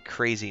some really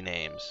crazy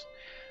names.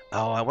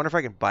 Oh, I wonder if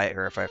I can buy it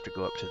or if I have to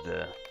go up to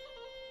the.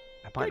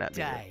 I might not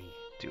be able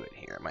to do it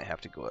here. I might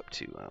have to go up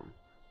to.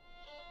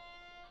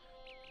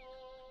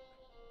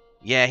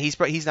 Yeah, he's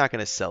not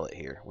going to sell it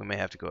here. We may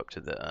have to go up to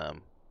the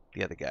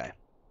other guy.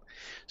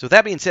 So with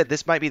that being said,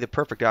 this might be the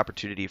perfect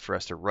opportunity for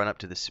us to run up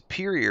to the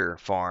Superior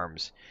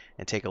Farms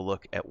and take a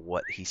look at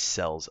what he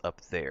sells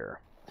up there.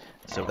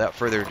 So without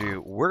further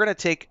ado, we're going to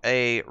take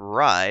a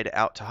ride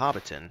out to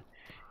Hobbiton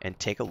and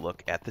take a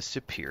look at the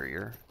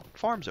Superior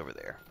Farms over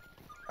there.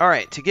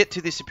 Alright, to get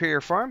to the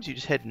Superior Farms, you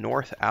just head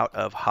north out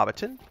of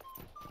Hobbiton,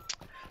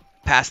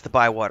 past the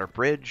Bywater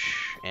Bridge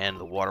and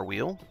the Water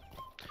Wheel.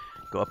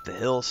 Go up the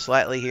hill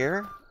slightly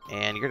here,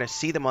 and you're going to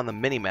see them on the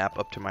mini-map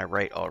up to my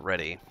right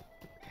already.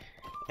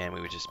 And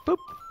we would just, boop,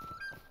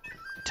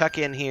 tuck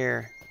in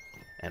here,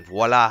 and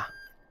voila,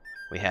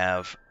 we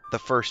have the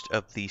first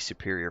of the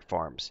Superior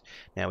Farms.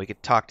 Now we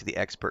could talk to the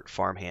expert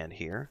farmhand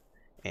here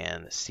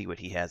and see what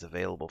he has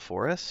available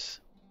for us.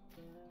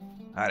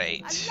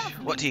 Alright,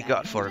 what do you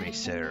got for me,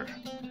 sir?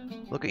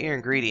 Look at your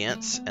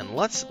ingredients, and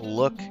let's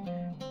look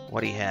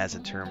what he has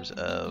in terms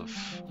of...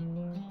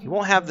 He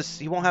won't have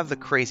the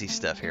crazy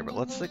stuff here, but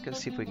let's look and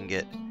see if we can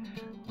get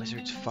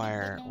Wizard's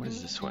Fire. What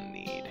does this one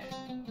need?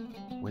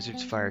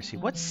 Wizard's Fire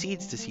seed. What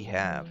seeds does he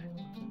have?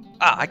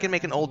 Ah, I can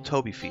make an Old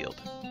Toby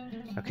field.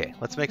 Okay,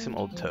 let's make some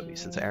Old Toby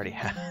since I already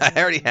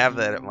have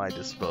that at my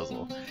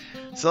disposal.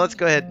 So let's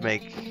go ahead and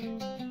make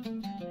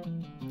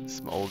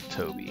some Old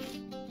Toby.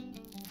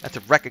 That's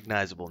a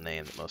recognizable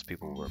name that most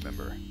people will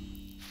remember.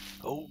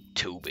 Old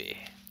Toby.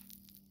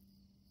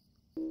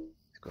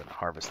 Let's go ahead and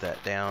harvest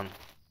that down.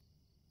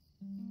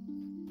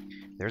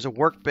 There's a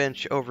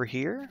workbench over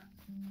here.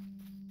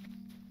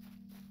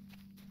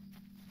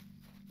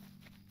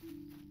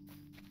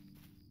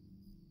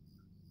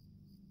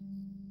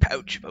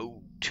 Pouch of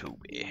Old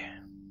Toby.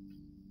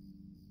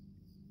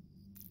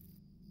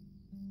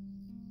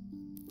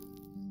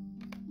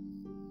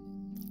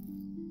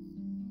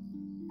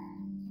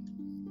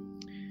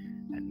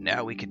 And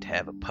now we could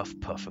have a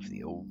puff of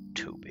the Old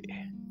Toby.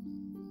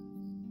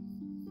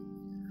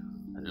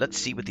 And let's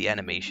see what the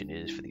animation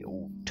is for the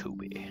Old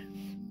Toby.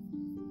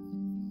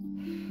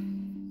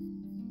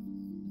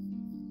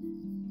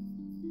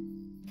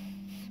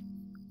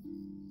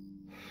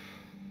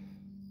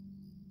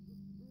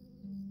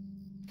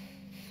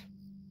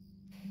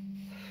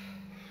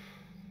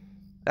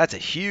 That's a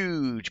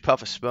huge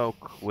puff of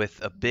smoke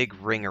with a big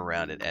ring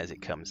around it as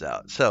it comes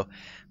out. So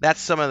that's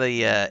some of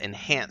the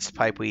enhanced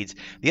pipeweeds.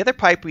 The other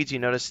pipeweeds, you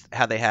notice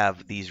how they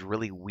have these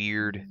really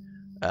weird,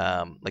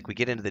 like we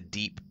get into the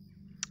deep,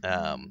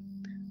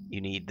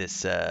 you need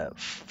this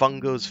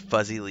Fungo's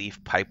Fuzzy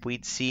Leaf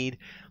pipeweed seed.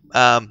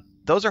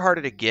 Those are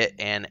harder to get,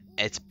 and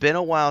it's been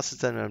a while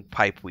since I've done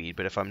pipeweed,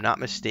 but if I'm not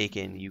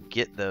mistaken, you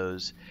get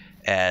those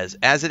as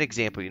an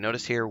example. You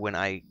notice here when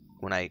I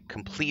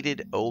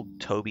completed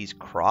Old Toby's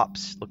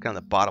crops, look on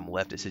the bottom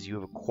left, it says you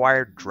have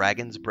acquired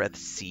Dragon's Breath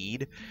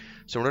seed.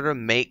 So in order to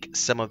make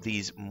some of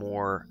these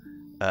more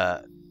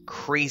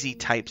crazy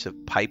types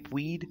of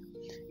pipeweed,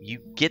 you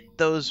get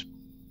those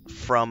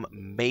from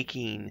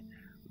making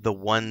the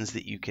ones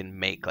that you can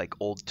make like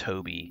Old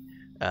Toby,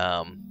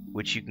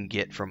 which you can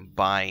get from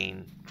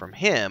buying from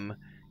him.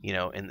 You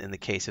know, in the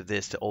case of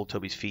this, to Old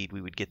Toby's feed, we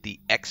would get the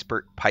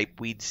expert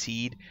pipeweed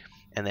seed,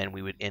 and then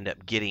we would end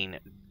up getting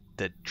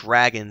the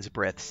Dragon's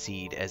Breath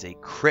seed as a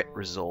crit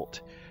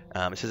result.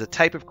 It says a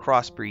type of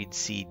crossbreed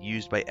seed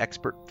used by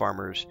expert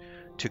farmers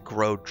to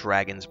grow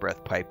Dragon's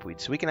Breath pipeweed.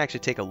 So we can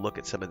actually take a look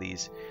at some of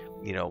these,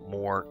 you know,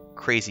 more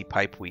crazy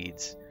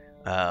pipeweeds.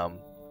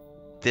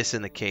 This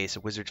in the case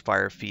of Wizard's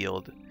Fire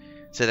Field.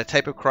 It said a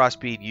type of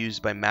crossbreed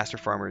used by master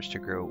farmers to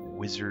grow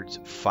Wizard's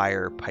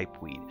Fire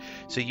pipeweed.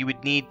 So you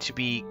would need to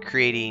be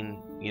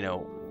creating, you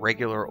know,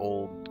 regular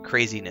old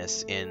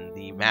craziness in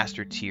the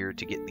master tier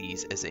to get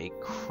these as a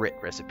crit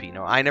recipe.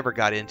 Now, I never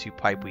got into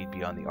pipeweed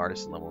beyond the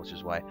artisan level, which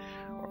is why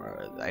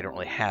I don't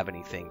really have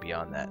anything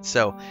beyond that.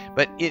 So,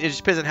 but it just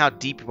depends on how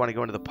deep you want to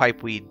go into the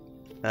pipeweed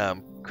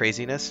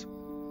craziness,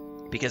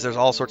 because there's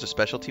all sorts of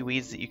specialty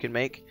weeds that you can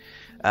make.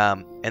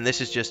 And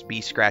this is just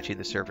me scratching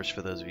the surface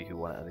for those of you who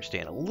want to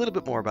understand a little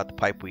bit more about the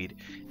pipeweed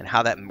and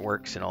how that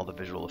works and all the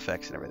visual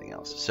effects and everything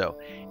else. So,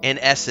 in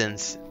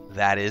essence,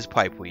 that is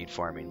pipeweed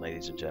farming,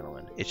 ladies and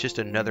gentlemen. It's just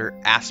another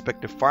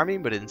aspect of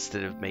farming, but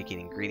instead of making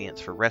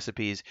ingredients for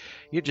recipes,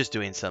 you're just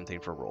doing something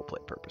for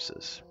roleplay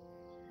purposes.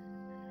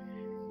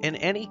 In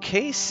any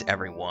case,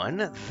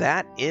 everyone,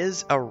 that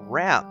is a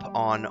wrap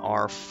on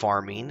our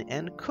farming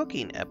and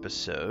cooking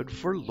episode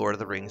for Lord of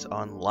the Rings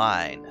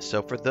Online.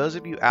 So for those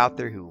of you out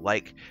there who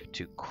like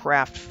to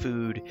craft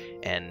food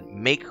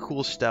and make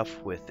cool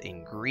stuff with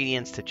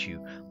ingredients that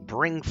you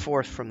spring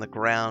forth from the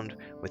ground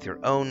with your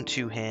own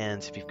two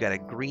hands. If you've got a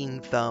green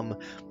thumb,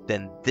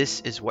 then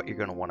this is what you're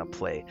going to want to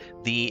play.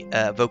 The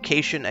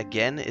vocation,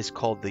 again, is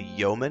called the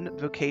Yeoman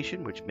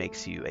vocation, which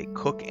makes you a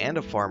cook and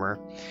a farmer.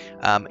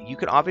 You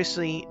can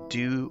obviously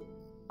do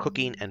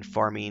cooking and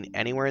farming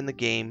anywhere in the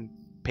game,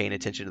 paying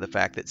attention to the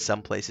fact that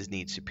some places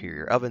need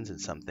superior ovens and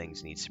some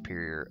things need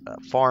superior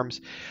farms.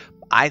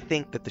 I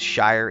think that the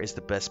Shire is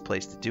the best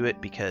place to do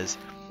it because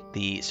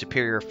the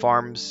superior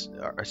farms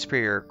or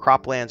superior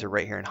croplands are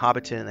right here in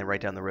Hobbiton, and then right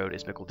down the road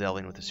is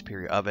Mickledelving with a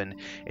superior oven.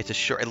 It's a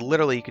short,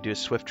 literally you could do a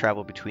swift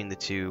travel between the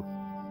two,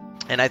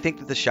 and I think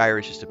that the Shire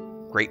is just a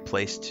great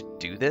place to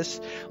do this.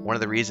 One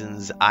of the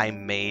reasons I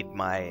made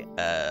my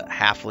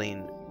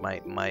halfling,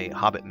 my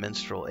Hobbit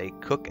minstrel, a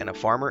cook and a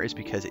farmer is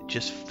because it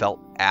just felt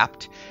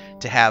apt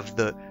to have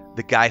the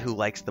guy who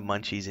likes the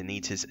munchies and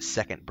needs his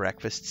second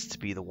breakfasts to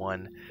be the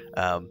one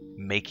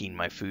making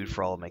my food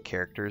for all of my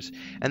characters.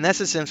 And that's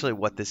essentially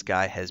what this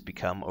guy has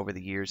become over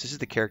the years. This is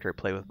the character I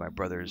play with my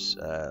brother's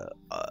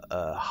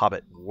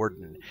Hobbit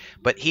warden.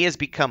 But he has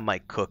become my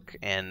cook,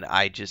 and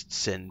I just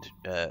send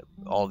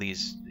all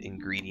these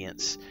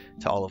ingredients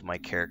to all of my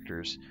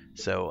characters.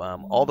 So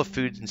all the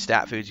foods and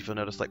stat foods, if you'll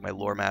notice, like my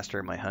lore master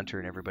and my hunter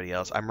and everybody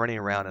else, I'm running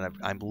around, and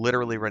I'm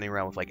literally running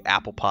around with like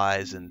apple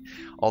pies and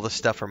all the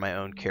stuff for my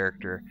own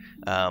character.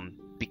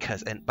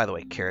 Because, and by the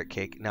way, carrot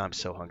cake. Now I'm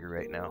so hungry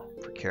right now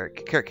for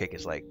carrot cake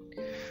is like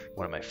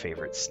one of my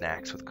favorite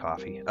snacks with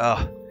coffee.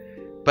 Oh,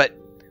 but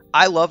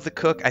I love the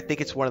cook. I think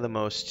it's one of the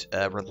most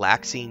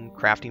relaxing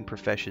crafting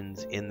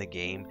professions in the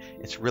game.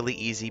 It's really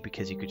easy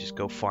because you could just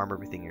go farm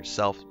everything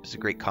yourself. It's a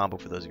great combo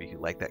for those of you who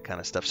like that kind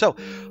of stuff. So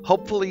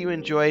hopefully you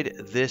enjoyed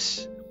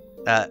this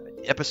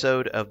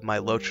episode of my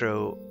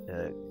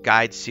LOTRO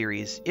guide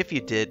series. If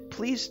you did,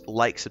 please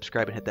like,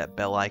 subscribe, and hit that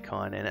bell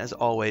icon. And as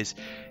always,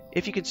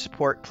 if you can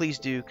support, please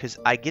do, because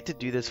I get to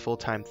do this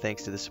full-time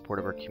thanks to the support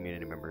of our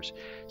community members.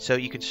 So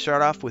you can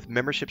start off with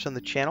memberships on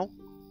the channel.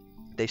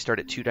 They start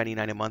at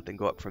 $2.99 a month and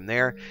go up from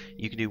there.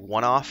 You can do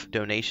one-off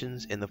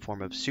donations in the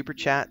form of super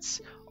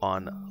chats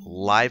on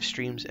live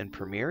streams and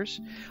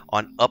premieres.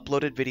 On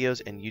uploaded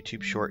videos and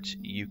YouTube shorts,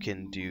 you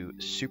can do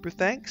super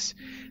thanks.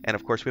 And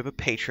of course, we have a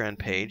Patreon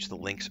page. The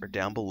links are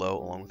down below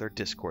along with our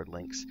Discord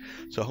links.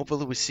 So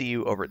hopefully we'll see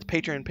you over at the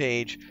Patreon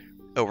page,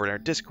 over in our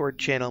Discord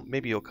channel.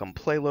 Maybe you'll come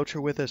play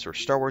LOTRO with us, or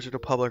Star Wars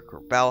Republic,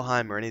 or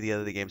Valheim, or any of the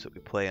other games that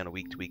we play on a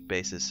week-to-week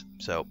basis.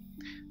 So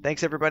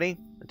thanks everybody.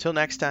 Until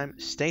next time,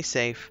 stay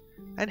safe,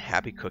 and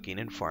happy cooking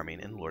and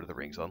farming in Lord of the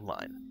Rings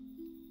Online.